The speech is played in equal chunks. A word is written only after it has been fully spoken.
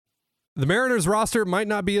The Mariners roster might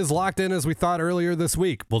not be as locked in as we thought earlier this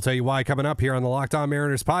week. We'll tell you why coming up here on the Locked On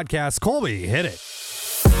Mariners podcast. Colby, hit it.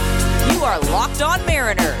 You are Locked On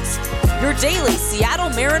Mariners, your daily Seattle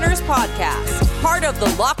Mariners podcast. Part of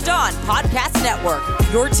the Locked On Podcast Network,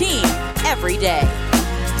 your team every day.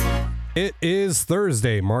 It is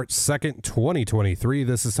Thursday, March 2nd, 2023.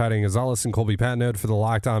 This is Ty Gonzalez and Colby Patnode for the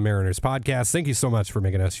Locked On Mariners podcast. Thank you so much for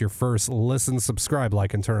making us your first listen. Subscribe,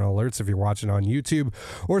 like, and turn on alerts if you're watching on YouTube,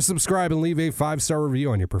 or subscribe and leave a 5-star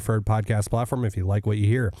review on your preferred podcast platform if you like what you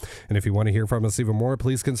hear. And if you want to hear from us even more,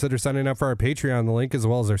 please consider signing up for our Patreon. The link as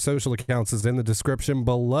well as our social accounts is in the description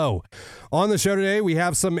below. On the show today, we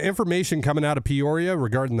have some information coming out of Peoria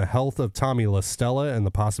regarding the health of Tommy La Stella and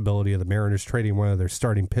the possibility of the Mariners trading one of their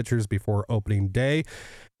starting pitchers before opening day.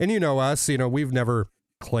 And you know us, we've never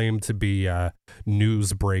claimed to be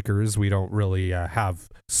news breakers. We don't really have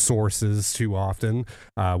sources too often.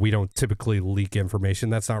 We don't typically leak information.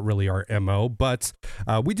 That's not really our MO, but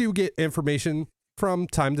we do get information from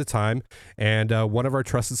time to time. And one of our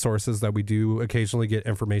trusted sources that we do occasionally get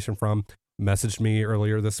information from messaged me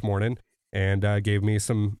earlier this morning and gave me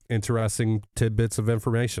some interesting tidbits of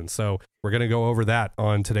information. So we're going to go over that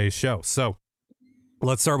on today's show. So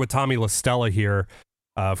let's start with Tommy La Stella here.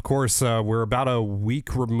 Of course, we're about a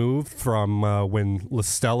week removed from when La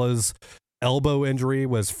Stella's elbow injury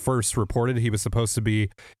was first reported. He was supposed to be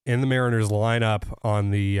in the Mariners lineup on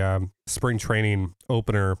the spring training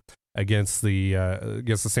opener against the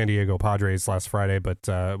San Diego Padres last Friday, but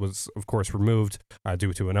was, of course, removed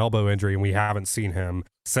due to an elbow injury, and we haven't seen him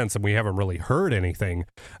since, and we haven't really heard anything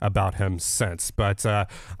about him since. But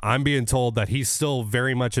I'm being told that he's still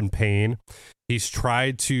very much in pain. He's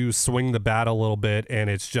tried to swing the bat a little bit, and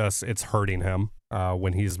it's hurting him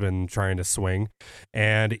when he's been trying to swing.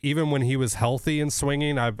 And even when he was healthy and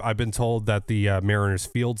swinging, I've been told that the Mariners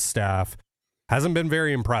field staff hasn't been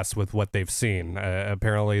very impressed with what they've seen.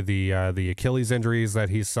 Apparently, the Achilles injuries that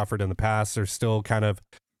he's suffered in the past are still kind of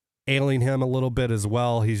ailing him a little bit as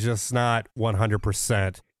well. He's just not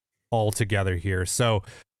 100% all together here. So,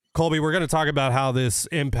 Colby, we're going to talk about how this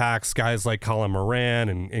impacts guys like Colin Moran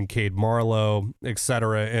and Cade Marlowe, et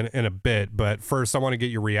cetera, in a bit. But first, I want to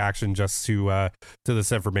get your reaction just to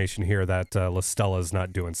this information here that La Stella is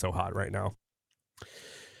not doing so hot right now.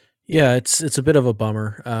 Yeah, it's a bit of a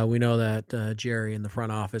bummer. We know that Jerry and the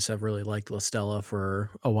front office have really liked La Stella for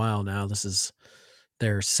a while now. This is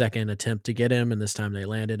their second attempt to get him, and this time they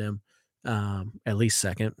landed him. At least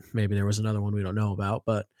second. Maybe there was another one we don't know about,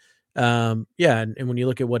 but yeah, and when you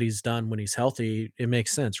look at what he's done when he's healthy, it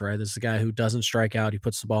makes sense, right? This is a guy who doesn't strike out. He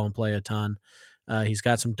puts the ball in play a ton. He's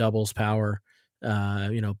got some doubles power,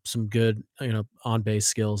 some good, on base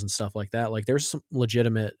skills and stuff like that. Like there's some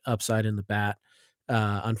legitimate upside in the bat.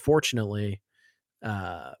 Unfortunately,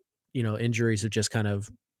 injuries have just kind of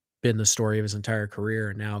been the story of his entire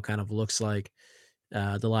career. And now it kind of looks like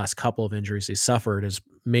the last couple of injuries he suffered has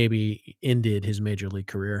maybe ended his major league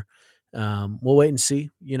career. We'll wait and see.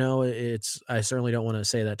 I certainly don't want to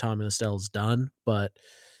say that Tommy La Stella's done, but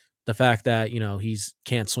the fact that, he's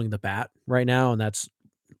can't swing the bat right now, and that's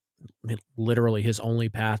literally his only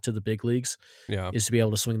path to the big leagues is to be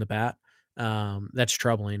able to swing the bat. That's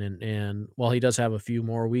troubling. And while he does have a few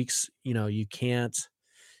more weeks, you can't,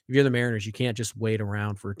 if you're the Mariners, you can't just wait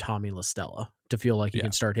around for Tommy La Stella to feel like you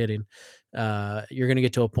can start hitting. You're going to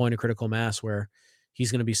get to a point of critical mass where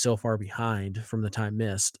he's going to be so far behind from the time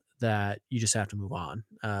missed that you just have to move on.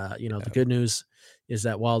 The good news is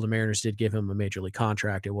that while the Mariners did give him a major league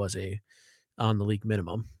contract, it was on the league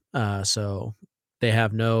minimum. So they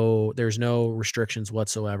have there's no restrictions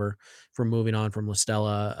whatsoever from moving on from La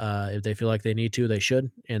Stella. If they feel like they need to, they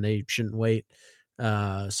should, and they shouldn't wait.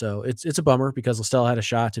 So it's a bummer because La Stella had a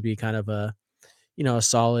shot to be kind of a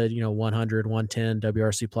solid, 100, 110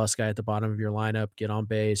 WRC plus guy at the bottom of your lineup, get on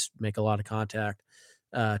base, make a lot of contact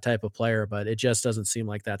type of player, but it just doesn't seem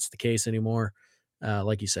like that's the case anymore.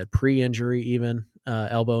 Like you said, pre-injury, even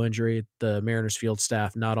elbow injury, the Mariners field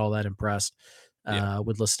staff not all that impressed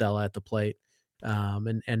with La Stella at the plate.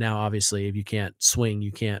 And now obviously if you can't swing,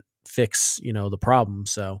 you can't fix, the problem.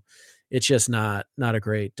 So it's just not a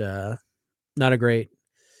great sign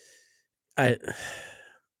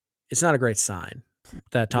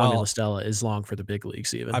that Tommy La Stella is long for the big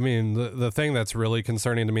leagues even. I mean, the thing that's really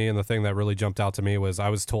concerning to me and the thing that really jumped out to me was I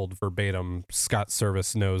was told verbatim, Scott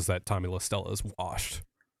Service knows that Tommy La Stella is washed.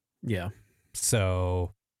 Yeah.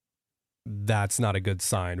 So that's not a good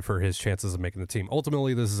sign for his chances of making the team.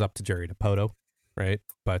 Ultimately, this is up to Jerry Dipoto, right?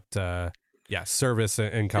 But Service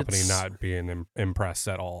and company not being impressed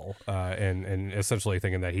at all, and essentially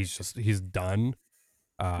thinking that he's done.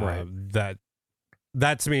 Right.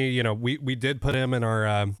 That to me, we did put him in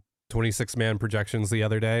our 26-man projections the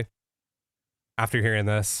other day. After hearing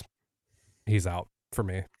this, he's out for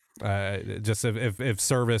me. Just if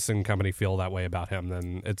Service and company feel that way about him,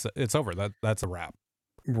 then it's over. That's a wrap.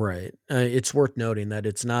 Right. It's worth noting that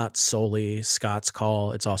it's not solely Scott's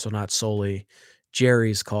call. It's also not solely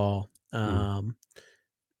Jerry's call. Mm.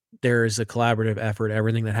 There is a collaborative effort.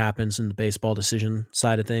 Everything that happens in the baseball decision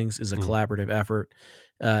side of things is a Mm. collaborative effort.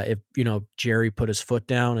 If Jerry put his foot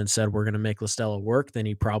down and said we're going to make La Stella work, then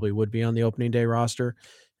he probably would be on the opening day roster,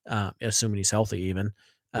 assuming he's healthy even.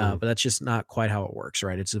 Mm. But that's just not quite how it works,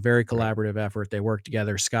 right? It's a very Right. collaborative effort. They work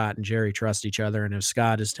together. Scott and Jerry trust each other, and if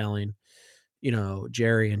Scott is telling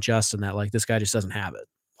Jerry and Justin that like this guy just doesn't have it,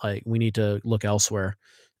 like we need to look elsewhere,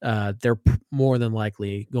 they're more than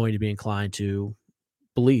likely going to be inclined to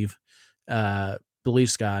believe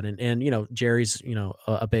believe Scott and Jerry's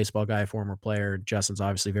a baseball guy, former player. Justin's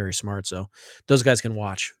obviously very smart, so those guys can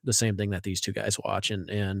watch the same thing that these two guys watch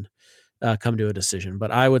and come to a decision.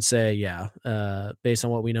 But I would say, yeah, based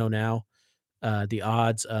on what we know now, the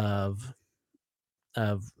odds of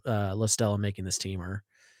La Stella making this team are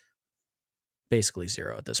basically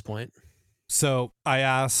zero at this point. So I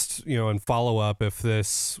asked, in follow up, if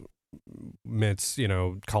this meant,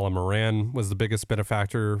 Colin Moran was the biggest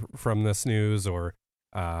benefactor from this news, or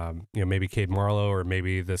maybe Cade Marlowe, or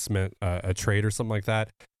maybe this meant a trade or something like that.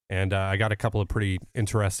 And I got a couple of pretty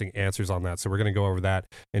interesting answers on that. So we're going to go over that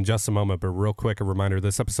in just a moment. But real quick, a reminder,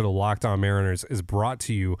 this episode of Locked On Mariners is brought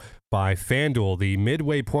to you by FanDuel. The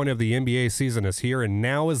midway point of the NBA season is here, and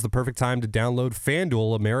now is the perfect time to download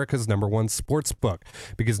FanDuel, America's #1 sports book,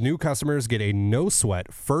 because new customers get a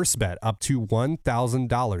no-sweat first bet up to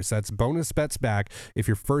 $1,000. That's bonus bets back if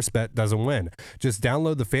your first bet doesn't win. Just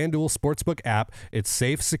download the FanDuel Sportsbook app. It's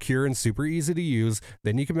safe, secure, and super easy to use.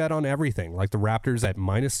 Then you can bet on everything, like the Raptors at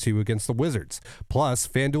 -2 against the Wizards. Plus,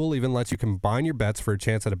 FanDuel even lets you combine your bets for a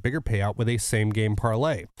chance at a bigger payout with a same-game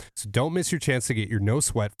parlay. So don't miss your chance to get your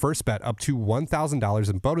no-sweat first bet up to $1,000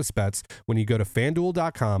 in bonus bets when you go to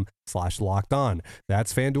FanDuel.com/LockedOn.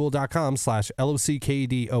 That's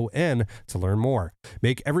FanDuel.com/LOCKEDON to learn more.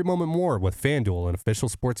 Make every moment more with FanDuel, an official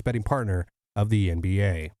sports betting partner of the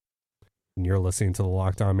NBA. And you're listening to the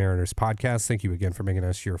Locked On Mariners podcast. Thank you again for making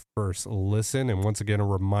us your first listen. And once again, a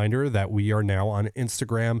reminder that we are now on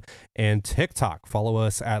Instagram and TikTok. Follow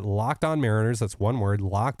us at Locked On Mariners. That's one word,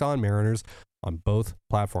 Locked On Mariners, on both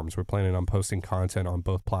platforms. We're planning on posting content on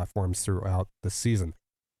both platforms throughout the season.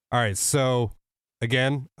 All right. So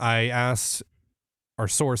again, I asked our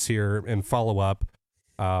source here in follow up,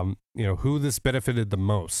 who this benefited the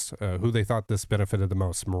most, who they thought this benefited the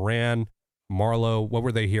most. Moran, Marlowe, what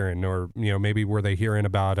were they hearing? Or, maybe were they hearing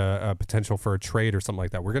about a potential for a trade or something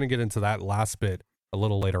like that? We're going to get into that last bit a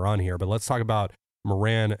little later on here, but let's talk about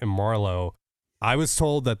Moran and Marlowe. I was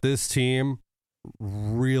told that this team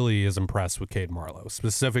really is impressed with Cade Marlowe,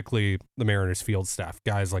 specifically the Mariners field staff.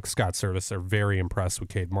 Guys like Scott Service are very impressed with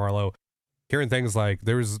Cade Marlowe. Hearing things like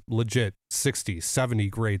there's legit 60, 70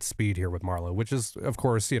 grade speed here with Marlowe, which is, of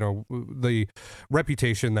course, the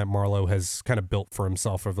reputation that Marlowe has kind of built for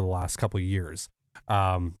himself over the last couple of years.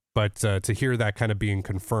 But to hear that kind of being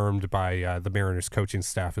confirmed by the Mariners coaching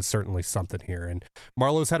staff is certainly something here. And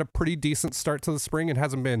Marlowe's had a pretty decent start to the spring. It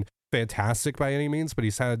hasn't been fantastic by any means, but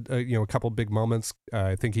he's had a couple big moments.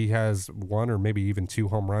 I think he has one or maybe even 2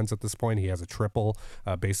 home runs at this point. He has a triple,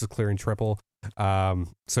 bases clearing triple.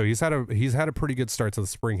 So he's had a pretty good start to the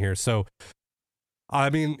spring here. So I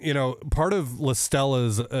mean, part of La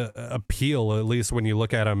Stella's appeal, at least when you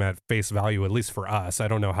look at him at face value, at least for us, I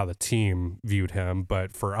don't know how the team viewed him,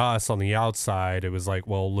 but for us on the outside, it was like,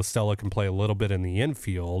 well, La Stella can play a little bit in the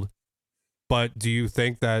infield. But do you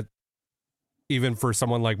think that even for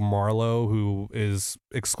someone like Marlowe, who is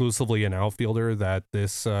exclusively an outfielder, that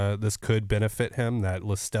this could benefit him, that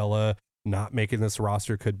La Stella not making this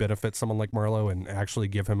roster could benefit someone like Marlowe and actually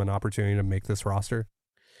give him an opportunity to make this roster?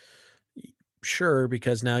 Sure,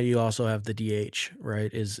 because now you also have the DH,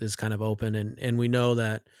 right? Is kind of open, and we know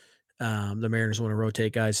that the Mariners want to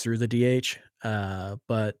rotate guys through the DH,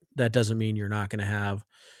 but that doesn't mean you're not going to have,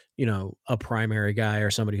 a primary guy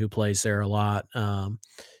or somebody who plays there a lot.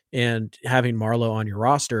 And having Marlowe on your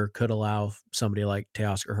roster could allow somebody like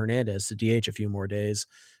Teoscar Hernandez to DH a few more days,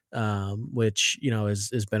 which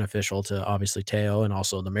is beneficial to obviously Teo and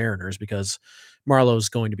also the Mariners because Marlowe's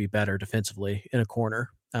going to be better defensively in a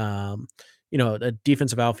corner. A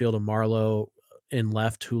defensive outfield of Marlowe in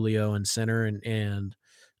left, Julio in center, and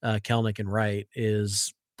Kelnick in right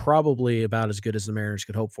is probably about as good as the Mariners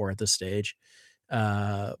could hope for at this stage.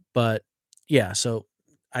 But yeah, so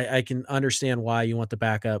I can understand why you want the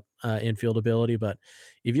backup infield ability, but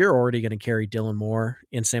if you're already going to carry Dylan Moore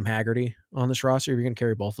and Sam Haggerty on this roster, if you're going to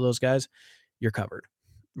carry both of those guys, you're covered,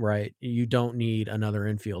 right? You don't need another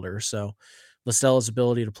infielder. So Listella's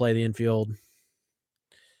ability to play the infield,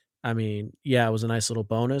 I mean, yeah, it was a nice little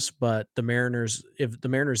bonus, but the Mariners, if the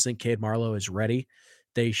Mariners think Cade Marlowe is ready,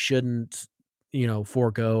 they shouldn't,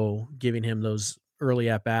 forego giving him those early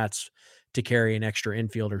at bats to carry an extra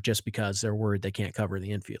infielder just because they're worried they can't cover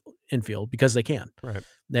the infield because they can. Right.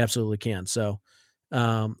 They absolutely can. So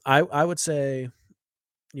I would say,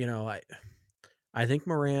 you know, I I think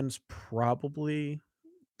Moran's probably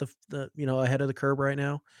ahead of the curb right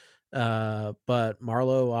now. But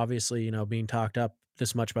Marlowe obviously, being talked up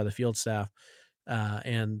this much by the field staff,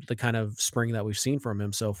 and the kind of spring that we've seen from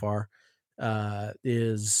him so far, are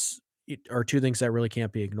two things that really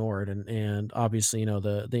can't be ignored. And obviously,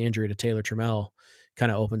 the injury to Taylor Trammell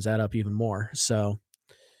kind of opens that up even more. So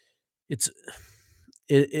it's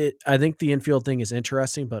I think the infield thing is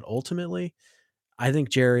interesting, but ultimately I think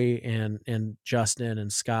Jerry and Justin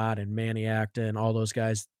and Scott and Manny Acta and all those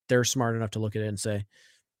guys, they're smart enough to look at it and say,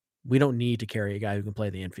 we don't need to carry a guy who can play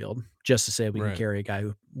the infield just to say we can Right. carry a guy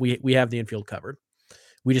who we have the infield covered.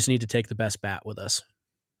 We just need to take the best bat with us.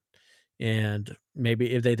 And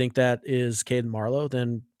maybe if they think that is Caden Marlowe,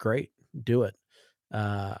 then great, do it.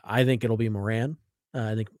 I think it'll be Moran.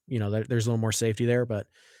 I think, there's a little more safety there, but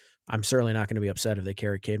I'm certainly not going to be upset if they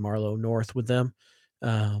carry Cade Marlowe north with them.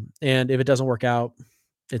 And if it doesn't work out,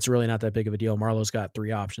 it's really not that big of a deal. Marlowe's got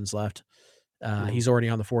 3 options left. He's already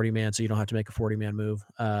on the 40-man, so you don't have to make a 40-man move.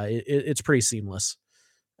 It's pretty seamless.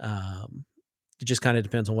 It just kind of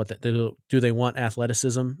depends on what do they want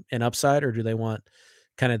athleticism and upside, or do they want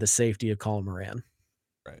kind of the safety of Colin Moran?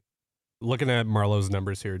 Right. Looking at Marlowe's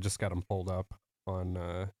numbers here, just got them pulled up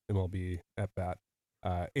on MLB at bat.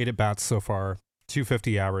 8 at bats so far,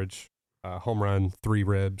 250 average, home run, 3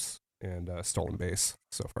 ribs, and stolen base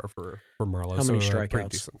so far for Marlowe. How many pretty strikeouts?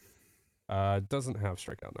 decent. Doesn't have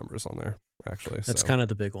strikeout numbers on there, actually. That's so kind of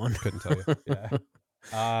the big one. couldn't tell you.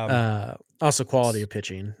 Yeah. Also, quality of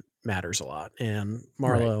pitching matters a lot, and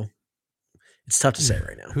Marlowe, it's tough to say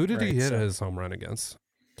right now. Who did he right? hit So, his home run against?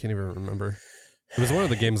 Can't even remember. It was one of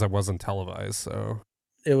the games that wasn't televised, so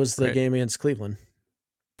it was the Right. game against Cleveland.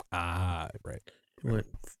 right.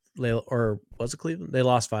 Or was it Cleveland? They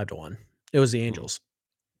lost 5-1. It was the Angels.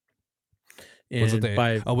 Was it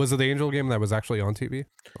And was it the Angel game that was actually on TV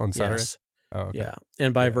on Saturday? yes, Oh, okay. yeah,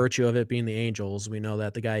 and by Yeah. virtue of it being the Angels, we know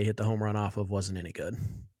that the guy he hit the home run off of wasn't any good.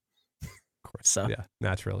 Of course. So Yeah,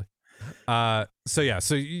 naturally.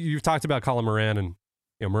 So you've talked about Colin Moran, and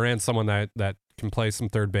Moran's someone that can play some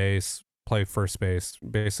third base, play first base,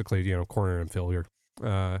 basically corner and fielder,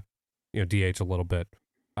 DH a little bit.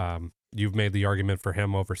 You've made the argument for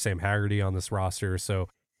him over Sam Haggerty on this roster, so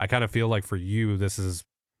I kind of feel like for you this is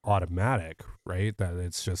automatic, right? That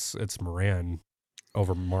it's Moran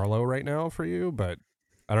over Marlowe right now for you, but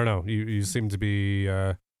I don't know. You seem to be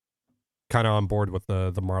kind of on board with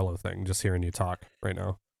the Marlowe thing, just hearing you talk right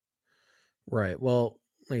now. right. Well,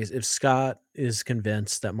 if Scott is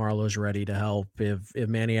convinced that Marlowe's ready to help, if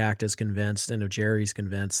Manny Act is convinced, and if Jerry's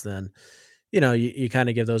convinced, then you kind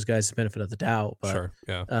of give those guys the benefit of the doubt. But Sure.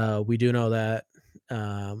 Yeah. we do know that,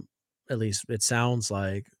 at least it sounds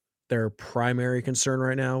like their primary concern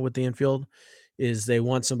right now with the infield is they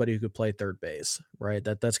want somebody who could play third base, right?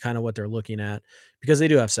 That's kind of what they're looking at, because they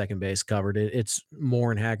do have second base covered. It's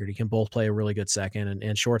Moore and Haggerty can both play a really good second,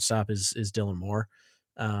 and shortstop is Dylan Moore.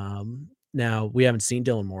 Now we haven't seen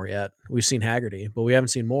Dylan Moore yet. We've seen Haggerty, but we haven't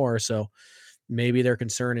seen Moore. So maybe their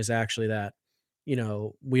concern is actually that,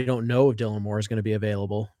 we don't know if Dylan Moore is going to be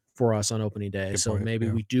available for us on opening day. Good So point, maybe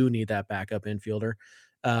yeah. we do need that backup infielder.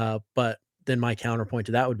 But then my counterpoint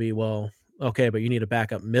to that would be, well, okay, but you need a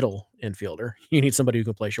backup middle infielder. You need somebody who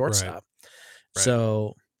can play shortstop. Right.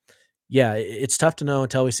 So yeah, it's tough to know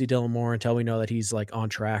until we see Dylan Moore, until we know that he's like on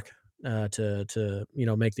track to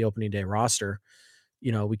make the opening day roster.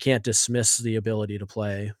 We can't dismiss the ability to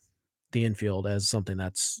play the infield as something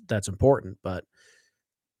that's important. But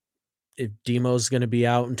if Demo's going to be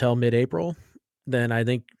out until mid-April, then I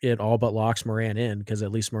think it all but locks Moran in, because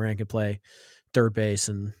at least Moran can play third base,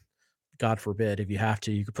 and God forbid, if you have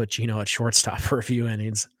to, you could put Gino at shortstop for a few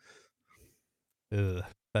innings. Ugh,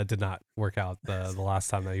 that did not work out the last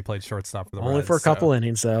time that he played shortstop for the Only Reds, for a couple so,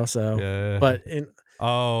 innings though. So, yeah. but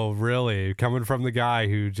Oh, really? Coming from the guy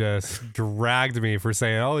who just dragged me for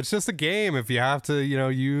saying, "Oh, it's just a game. If you have to,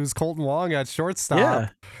 use Colton Wong at shortstop." yeah,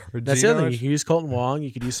 Or that's the Gino other thing. at You could use Colton Wong.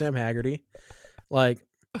 You could use Sam Haggerty. Like,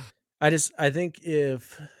 I think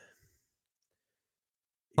if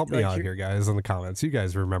Help me like out here, here, guys, in the comments. You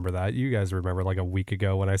guys remember that? You guys remember like a week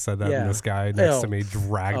ago when I said that, and yeah. this guy next to Oh, me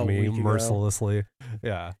dragged a me week ago. mercilessly.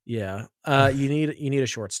 Yeah, Yeah. You need a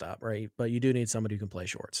shortstop, right? But you do need somebody who can play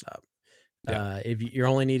shortstop. yeah, If you're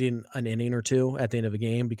only needing an inning or two at the end of a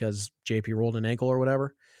game because JP rolled an ankle or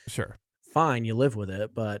whatever, sure. fine, you live with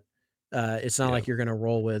it. But it's not Yeah. like you're gonna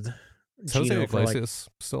roll with Is Jose Gino for like Iglesias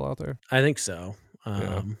still out there? I think so.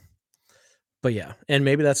 Yeah, But yeah, and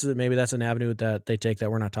maybe that's an avenue that they take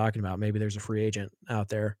that we're not talking about. Maybe there's a free agent out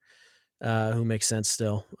there who makes sense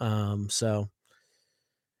still. So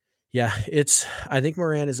yeah, it's I think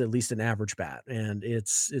Moran is at least an average bat, and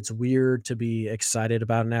it's weird to be excited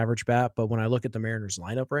about an average bat, but when I look at the Mariners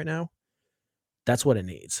lineup right now, that's what it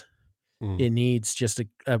needs. mm, It needs just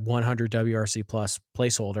a 100 WRC plus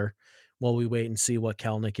placeholder while we wait and see what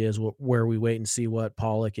Kelnick is, where we wait and see what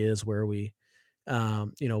Pollock is, where we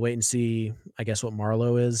wait and see, I guess, what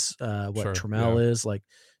Marlowe is, what sure. Yeah. Trammell is. Like,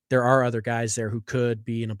 there are other guys there who could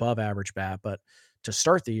be an above average bat, but to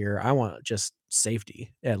start the year, I want just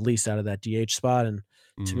safety at least out of that DH spot, and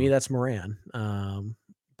to me, Mm. that's Moran.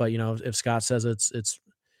 But if Scott says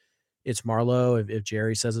it's Marlowe, if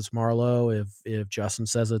Jerry says it's Marlowe, if Justin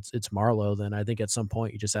says it's Marlowe, then I think at some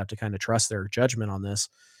point you just have to kind of trust their judgment on this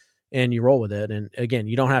and you roll with it. And again,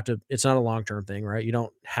 you don't have to. It's not a long term thing, right? You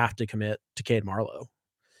don't have to commit to Cade Marlowe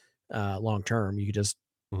long term. You could just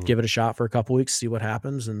Mm. give it a shot for a couple weeks, see what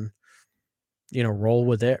happens, and roll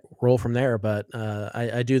with it, roll from there. But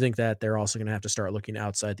I do think that they're also going to have to start looking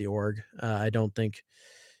outside the org. I don't think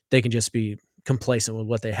they can just be complacent with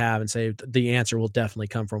what they have and say the answer will definitely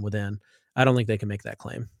come from within. I don't think they can make that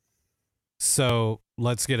claim. So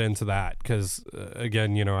let's get into that because,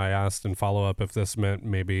 again, I asked in follow up if this meant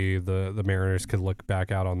maybe the Mariners could look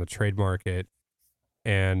back out on the trade market.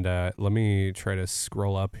 And let me try to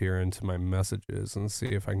scroll up here into my messages and see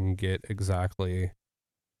if I can get exactly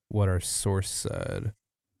what our source said.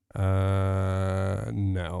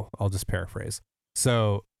 No, I'll just paraphrase.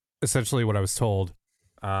 So essentially what I was told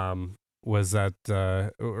was that,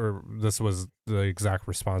 or this was the exact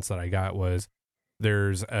response that I got was,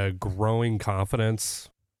 there's a growing confidence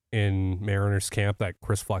in Mariners camp that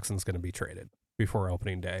Chris Flexen's going to be traded before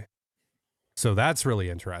opening day. So that's really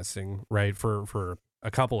interesting, right? For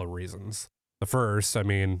a couple of reasons. The first, I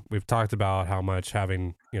mean, we've talked about how much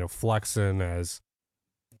having, Flexen as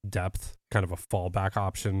depth, kind of a fallback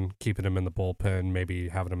option, keeping him in the bullpen, maybe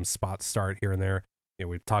having him spot start here and there.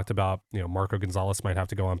 We've talked about, Marco Gonzalez might have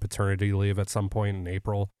to go on paternity leave at some point in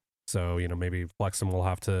April. So, maybe Flexen will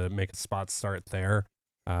have to make a spot start there.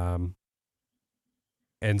 And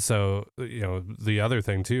so, the other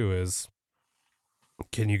thing too is,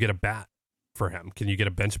 can you get a bat for him? Can you get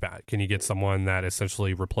a bench bat? Can you get someone that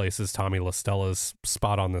essentially replaces Tommy La Stella's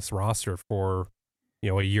spot on this roster for,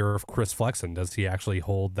 a year of Chris Flexen? Does he actually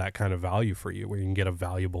hold that kind of value for you where you can get a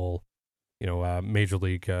valuable, major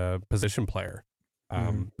league position player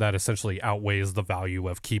that essentially outweighs the value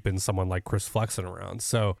of keeping someone like Chris Flexen around?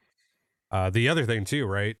 So, the other thing too,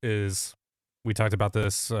 right, is we talked about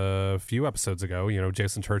this a few episodes ago.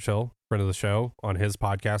 Jason Churchill, friend of the show, on his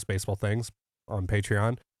podcast, Baseball Things, on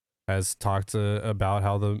Patreon, has talked about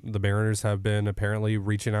how the Mariners have been apparently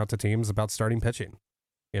reaching out to teams about starting pitching,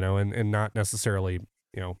 and not necessarily,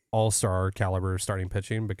 all-star caliber starting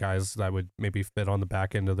pitching, but guys that would maybe fit on the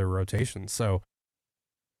back end of their rotation. So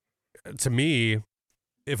to me,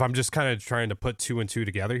 if I'm just kind of trying to put two and two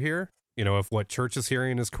together here, if what Church is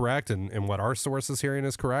hearing is correct and what our source is hearing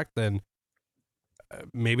is correct, then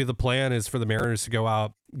maybe the plan is for the Mariners to go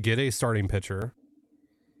out, get a starting pitcher.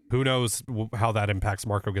 Who knows how that impacts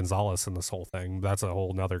Marco Gonzalez in this whole thing? That's a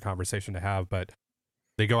whole nother conversation to have. But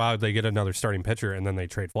they go out, they get another starting pitcher, and then they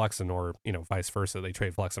trade Flexen, or vice versa. They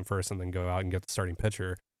trade Flexen first and then go out and get the starting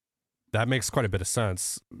pitcher. That makes quite a bit of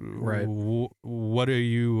sense. Right. What do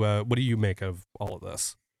you make of all of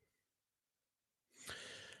this?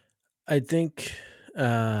 I think, it's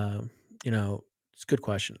a good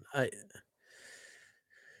question.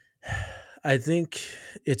 I think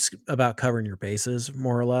it's about covering your bases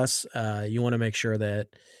more or less. You want to make sure that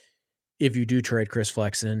if you do trade Chris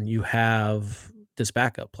Flexen, you have this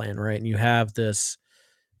backup plan, right? And you have this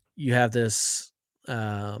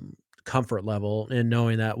comfort level in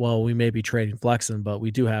knowing that, well, we may be trading Flexen, but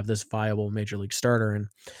we do have this viable major league starter. And,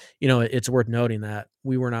 it's worth noting that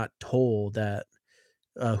we were not told that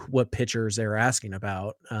what pitchers they were asking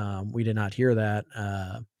about. We did not hear that.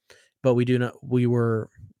 But we were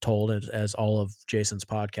told, as all of Jason's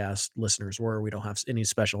podcast listeners were, we don't have any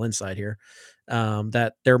special insight here,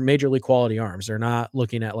 that they're major league quality arms. They're not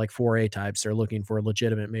looking at like 4A types. They're looking for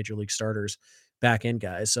legitimate major league starters, back end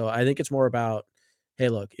guys. So I think it's more about, hey,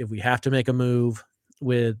 look, if we have to make a move,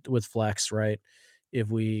 with flex, right? If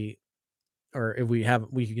we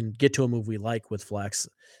we can get to a move we like with flex,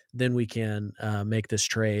 then we can make this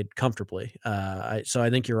trade comfortably. So I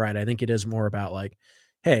think you're right. I think it is more about like,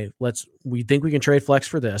 hey, we think we can trade flex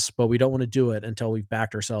for this, but we don't want to do it until we've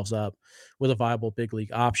backed ourselves up with a viable big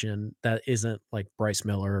league option that isn't like Bryce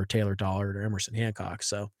Miller or Taylor Dollard or Emerson Hancock.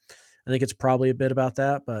 So I think it's probably a bit about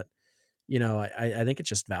that, but I think it's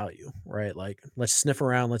just value, right? Like, let's sniff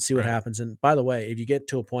around, let's see what Right. happens. And by the way, if you get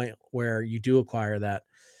to a point where you do acquire that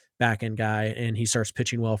back end guy and he starts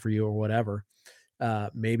pitching well for you or whatever,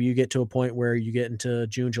 maybe you get to a point where you get into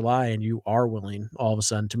June, July, and you are willing all of a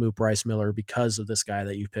sudden to move Bryce Miller because of this guy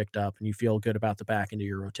that you picked up, and you feel good about the back end of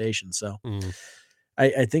your rotation. So Mm,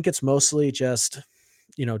 I think it's mostly just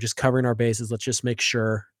covering our bases. Let's just make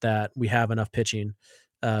sure that we have enough pitching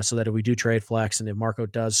so that if we do trade flex and if Marco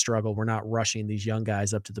does struggle, we're not rushing these young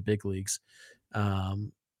guys up to the big leagues.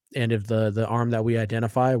 Um, and if the arm that we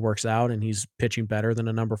identify works out and he's pitching better than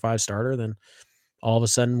a number 5 starter, then all of a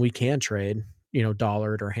sudden we can trade,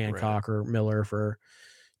 Dollard or right. Hancock or Miller for,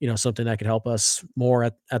 something that could help us more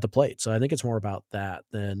at the plate. So I think it's more about that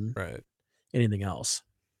than Right. anything else.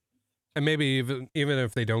 And maybe even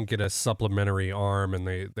if they don't get a supplementary arm and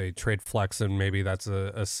they trade flex, and maybe that's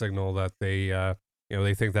a signal that they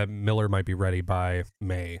think that Miller might be ready by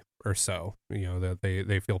May or so. That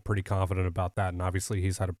they feel pretty confident about that. And obviously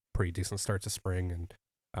he's had a pretty decent start to spring and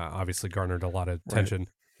obviously garnered a lot of Right. attention.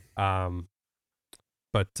 Um,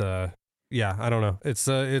 but yeah, I don't know.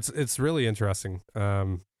 It's really interesting.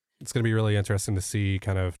 It's gonna be really interesting to see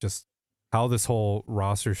kind of just how this whole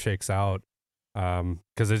roster shakes out.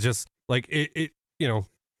 Because it just like it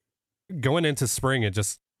going into spring,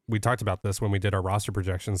 we talked about this when we did our roster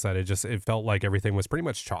projections, that it felt like everything was pretty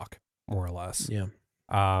much chalk, more or less. Yeah.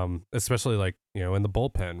 Especially like in the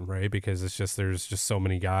bullpen, right? Because there's just so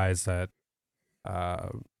many guys that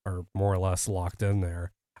are more or less locked in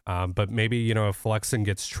there. But maybe if Flexen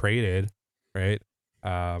gets traded, right?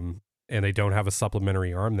 And they don't have a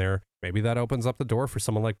supplementary arm there, maybe that opens up the door for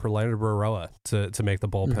someone like Perlander Baroa to make the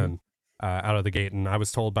bullpen out of the gate. And I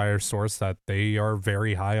was told by our source that they are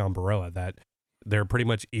very high on Baroa, that they're pretty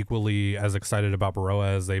much equally as excited about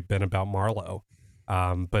Baroa as they've been about Marlowe.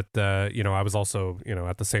 But I was also,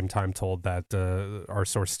 at the same time told that our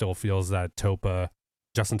source still feels that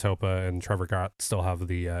Justin Topa and Trevor Gott still have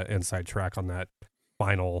the inside track on that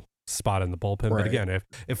final spot in the bullpen. Right. But again,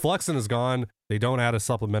 if Flexen is gone, they don't add a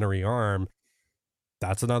supplementary arm,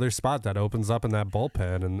 that's another spot that opens up in that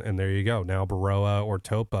bullpen. And there you go. Now Baroa or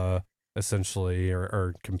Topa essentially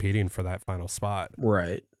are competing for that final spot.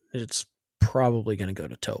 Right. It's probably going to go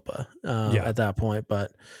to Topa Yeah. at that point.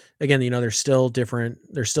 But again, there's still different.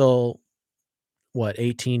 There's still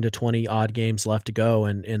 18 to 20 odd games left to go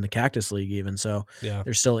in the Cactus League even. So Yeah.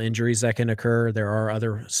 there's still injuries that can occur. There are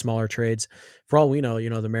other smaller trades. For all we know,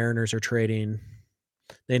 the Mariners are trading.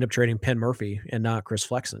 They end up trading Penn Murphy and not Chris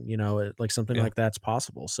Flexen. Like something Yeah. like that's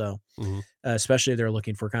possible. So Mm-hmm. especially if they're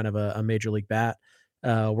looking for kind of a major league bat.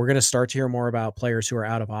 We're going to start to hear more about players who are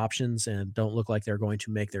out of options and don't look like they're going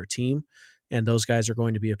to make their team. And those guys are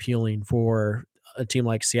going to be appealing for a team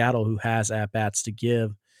like Seattle, who has at bats to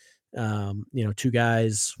give. Two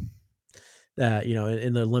guys that,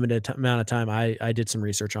 in the limited amount of time I did some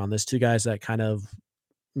research on this, two guys that kind of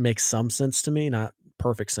make some sense to me, not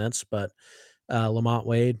perfect sense, but Lamont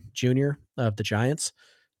Wade Jr. of the Giants,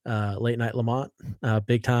 late night Lamont,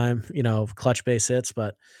 big time, clutch base hits,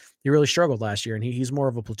 but he really struggled last year, and he's more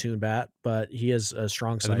of a platoon bat, but he has a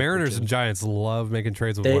strong And side. the Mariners and Giants love making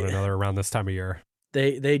trades with one another around this time of year.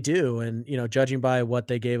 They do, and judging by what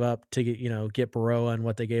they gave up to get Baroa and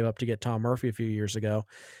what they gave up to get Tom Murphy a few years ago,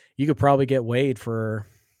 you could probably get Wade for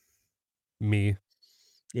me.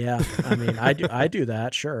 Yeah, I mean, I do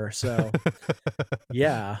that, sure. So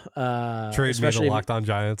yeah, Trade me especially to Locked On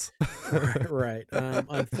Giants. right.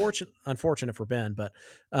 Unfortunate for Ben, but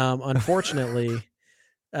unfortunately,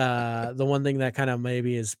 the one thing that kind of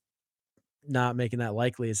maybe is not making that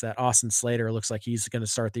likely is that Austin Slater looks like he's going to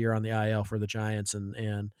start the year on the IL for the Giants, and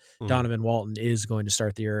Mhm. Donovan Walton is going to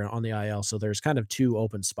start the year on the IL. So there's kind of two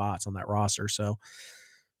open spots on that roster. So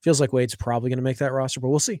feels like Wade's probably going to make that roster, but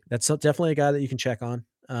we'll see. That's definitely a guy that you can check on.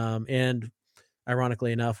 And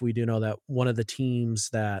ironically enough, we do know that one of the teams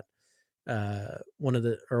that the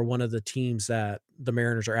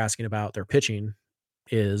Mariners are asking about their pitching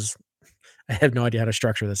is, I have no idea how to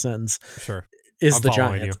structure the sentence, Sure. is I'm the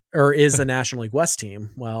following you. Giants, or is the National League West team.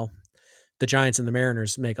 Well, the Giants and the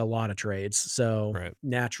Mariners make a lot of trades, so Right.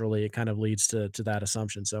 naturally it kind of leads to that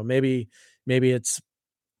assumption. So maybe it's,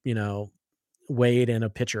 Wade and a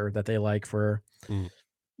pitcher that they like for, Mm.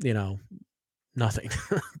 you know, nothing.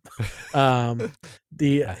 um,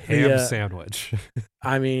 the A ham sandwich.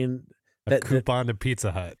 I mean, a coupon to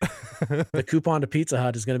Pizza Hut. the coupon to Pizza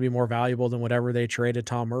Hut is going to be more valuable than whatever they traded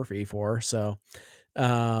Tom Murphy for. So,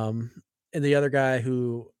 and the other guy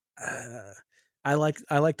who I like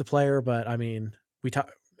the player, but I mean,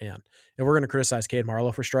 man, if we're going to criticize Cade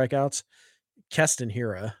Marlowe for strikeouts, Keston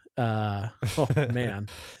Hira, oh man,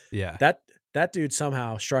 yeah, that dude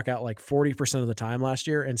somehow struck out like 40% of the time last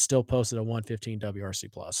year and still posted a 115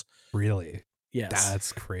 WRC plus. Really? Yes.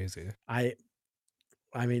 That's crazy.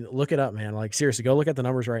 I mean, look it up, man. Like seriously, go look at the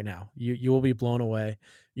numbers right now. You will be blown away.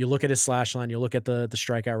 You look at his slash line, you look at the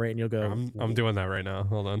strikeout rate, and you'll go, I'm doing that right now.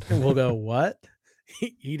 Hold on. And we'll go, what?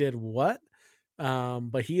 He did what?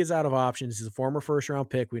 But he is out of options. He's a former first round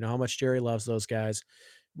pick. We know how much Jerry loves those guys.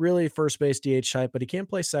 Really first base DH type, but he can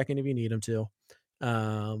play second if you need him to.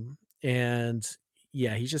 And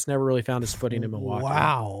yeah, he's just never really found his footing in Milwaukee.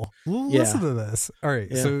 Wow. Listen to this. All right.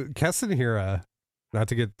 Yeah. So Keston Hira, not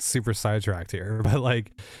to get super sidetracked here, but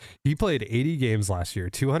like he played 80 games last year,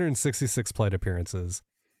 266 plate appearances.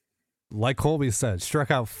 Like Colby said, struck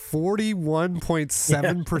out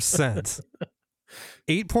 41.7%,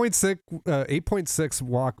 8.6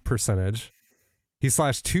 walk percentage. He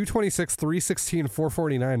slashed 226, 316,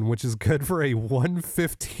 449, which is good for a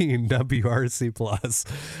 115 WRC plus,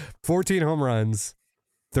 14 home runs,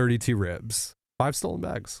 32 ribs, 5 stolen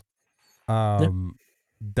bags.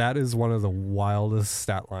 That is one of the wildest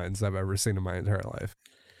stat lines I've ever seen in my entire life.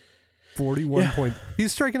 41 point.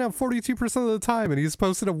 He's striking out 42% of the time, and he's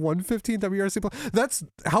posted a 115 WRC plus.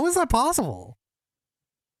 How is that possible?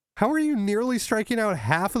 How are you nearly striking out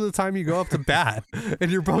half of the time you go up to bat,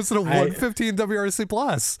 and you're posting a 115 WRC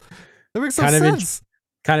plus? That makes no sense.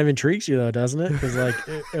 Kind of intrigues you though, doesn't it? Because like,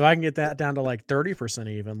 if I can get that down to like 30%,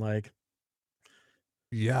 even like,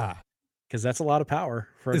 yeah, because that's a lot of power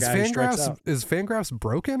for a guy who strikes out. Is Fangraphs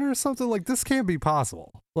broken or something? Like this can't be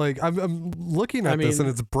possible. Like I'm looking at this and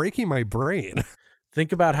it's breaking my brain.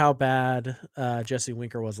 Think about how bad Jesse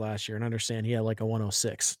Winker was last year, and understand he had like a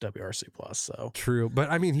 106 WRC plus. So true, but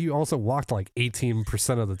I mean, he also walked like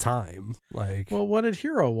 18% of the time. Like, well, what did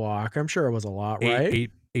Hero walk? I'm sure it was a lot, right?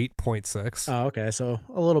 8.6. Oh, okay, so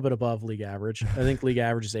a little bit above league average. I think league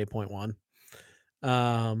average is 8.1.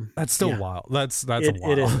 That's still wild. That's wild.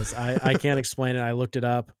 It is. I can't explain it. I looked it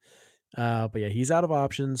up. But yeah, he's out of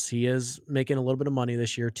options. He is making a little bit of money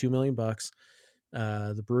this year, $2 million.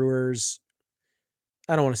 The Brewers,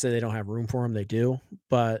 I don't want to say they don't have room for him. They do,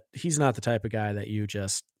 but he's not the type of guy that you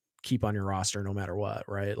just keep on your roster no matter what,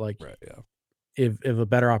 right? Like, right, yeah. If a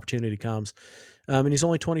better opportunity comes, and he's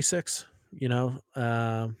only 26, and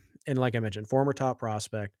like I mentioned, former top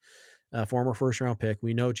prospect, former first round pick.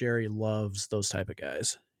 We know Jerry loves those type of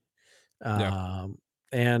guys.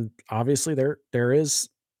 And obviously there is,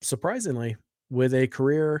 surprisingly, with a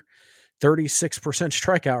career 36%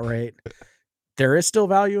 strikeout rate, there is still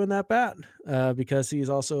value in that bat because he's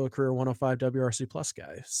also a career 105 WRC plus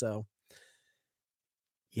guy. So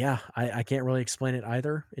yeah, I can't really explain it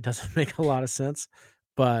either. It doesn't make a lot of sense,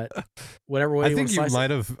 but whatever way I think you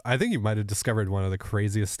might have discovered one of the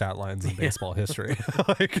craziest stat lines in baseball history.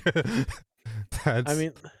 Like, I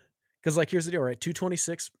mean, because like here's the deal, right?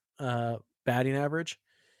 226 batting average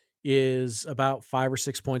is about 5 or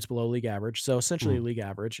 6 points below league average. So essentially league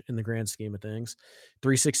average in the grand scheme of things.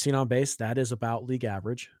 316 on base, that is about league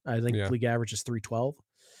average. I think league average is 312.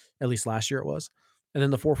 At least last year it was. And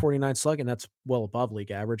then the 449 slugging, that's well above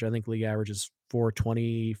league average. I think league average is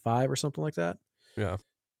 425 or something like that. Yeah.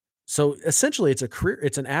 So essentially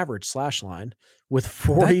it's an average slash line with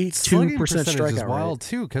 42% strikeout is wild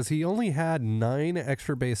too, because he only had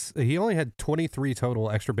 23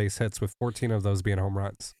 total extra base hits, with 14 of those being home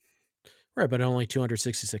runs. Right, but only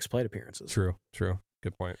 266 plate appearances. True.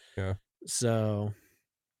 Good point. Yeah. So,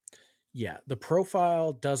 yeah, the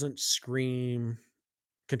profile doesn't scream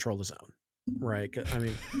control the zone, right? I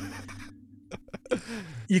mean,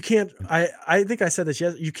 you can't. I think I said this.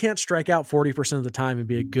 You can't strike out 40% of the time and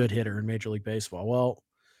be a good hitter in Major League Baseball. Well,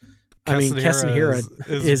 Keston Hira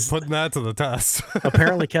is putting that to the test.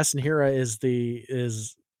 Apparently, Keston Hira is the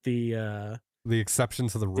exception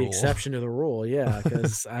to the rule. The exception to the rule, yeah.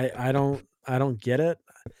 Because I don't get it.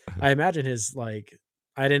 I imagine his I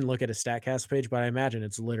didn't look at his StatCast page, but I imagine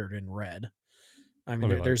it's littered in red. I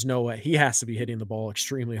mean, there's no way he has to be hitting the ball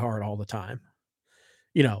extremely hard all the time.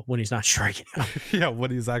 When he's not striking out. Yeah,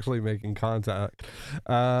 when he's actually making contact.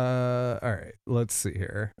 All right, let's see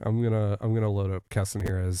here. I'm gonna load up Keston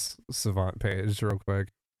Hira's Savant page real quick.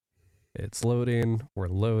 It's loading. We're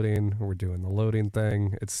loading. We're doing the loading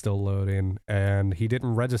thing. It's still loading, and he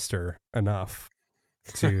didn't register enough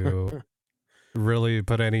to really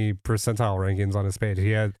put any percentile rankings on his page.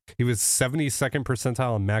 He was 72nd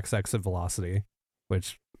percentile in max exit velocity,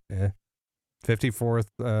 which 54th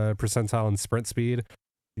percentile in sprint speed.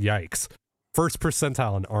 Yikes. First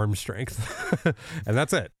percentile in arm strength. And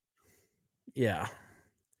that's it. Yeah.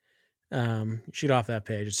 Shoot off that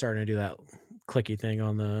page. It's starting to do that clicky thing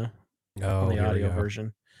on the audio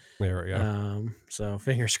version. There we go. So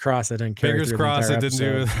fingers crossed I didn't carry Fingers through crossed the it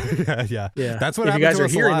entire didn't episode. do. Yeah. Yeah. That's what if you happened guys to are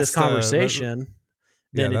us hearing last, this conversation,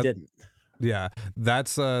 then it didn't. Yeah,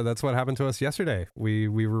 that's what happened to us yesterday. We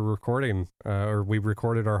were recording, or we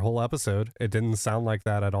recorded our whole episode. It didn't sound like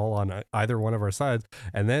that at all on either one of our sides.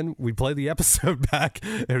 And then we played the episode back.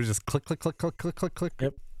 It was just click, click, click, click, click, click, click.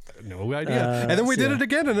 Yep. No idea. And then we did it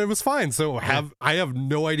again, and it was fine. So I have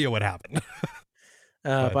no idea what happened.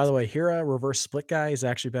 By the way, Hira reverse split guy is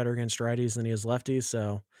actually better against righties than he is lefties.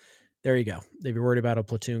 So there you go. If you're worried about a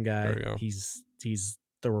platoon guy, he's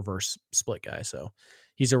the reverse split guy. So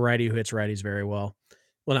he's a righty who hits righties very well.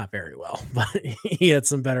 Well, not very well, but he hits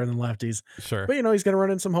them better than lefties. Sure. But he's going to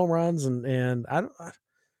run in some home runs, and I don't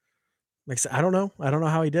know. I don't know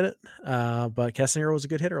how he did it. But Kessinger was a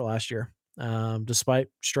good hitter last year, despite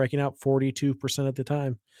striking out 42% of the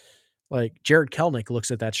time. Like Jared Kelnick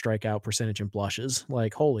looks at that strikeout percentage and blushes.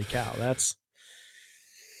 Like, holy cow, that's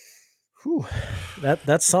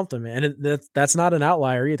something, man. And that's not an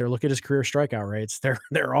outlier either. Look at his career strikeout rates.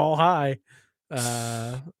 They're all high.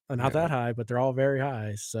 Not that high, but they're all very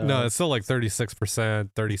high. So no, it's still like 36%,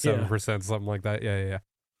 37%, something like that. Yeah.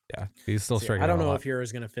 He's still striking. I don't know if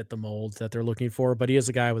Hira's going to fit the mold that they're looking for, but he is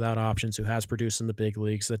a guy without options who has produced in the big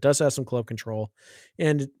leagues that does have some club control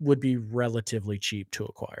and would be relatively cheap to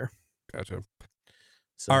acquire. Gotcha.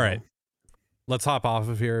 So, all right. Let's hop off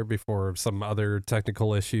of here before some other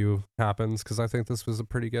technical issue happens, because I think this was a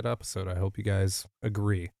pretty good episode. I hope you guys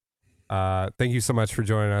agree. Thank you so much for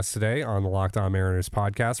joining us today on the Locked On Mariners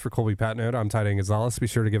podcast. For Colby Patnode, I'm Ty Dane Gonzalez. Be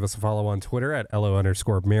sure to give us a follow on Twitter at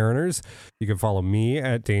 @LO_Mariners. You can follow me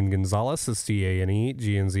at Dane Gonzalez, that's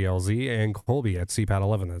DaneGNZLZ, and Colby at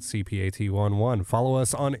CPAT11, that's CPAT11. Follow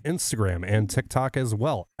us on Instagram and TikTok as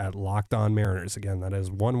well at Locked On Mariners. Again, that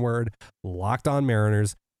is one word, Locked On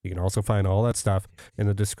Mariners. You can also find all that stuff in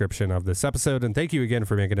the description of this episode. And thank you again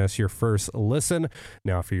for making us your first listen.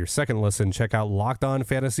 Now, for your second listen, check out Locked On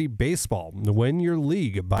Fantasy Baseball. Win your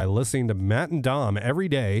league by listening to Matt and Dom every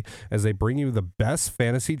day as they bring you the best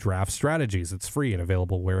fantasy draft strategies. It's free and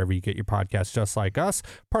available wherever you get your podcasts, just like us,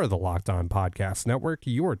 part of the Locked On Podcast Network,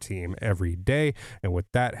 your team every day. And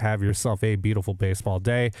with that, have yourself a beautiful baseball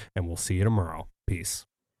day, and we'll see you tomorrow. Peace.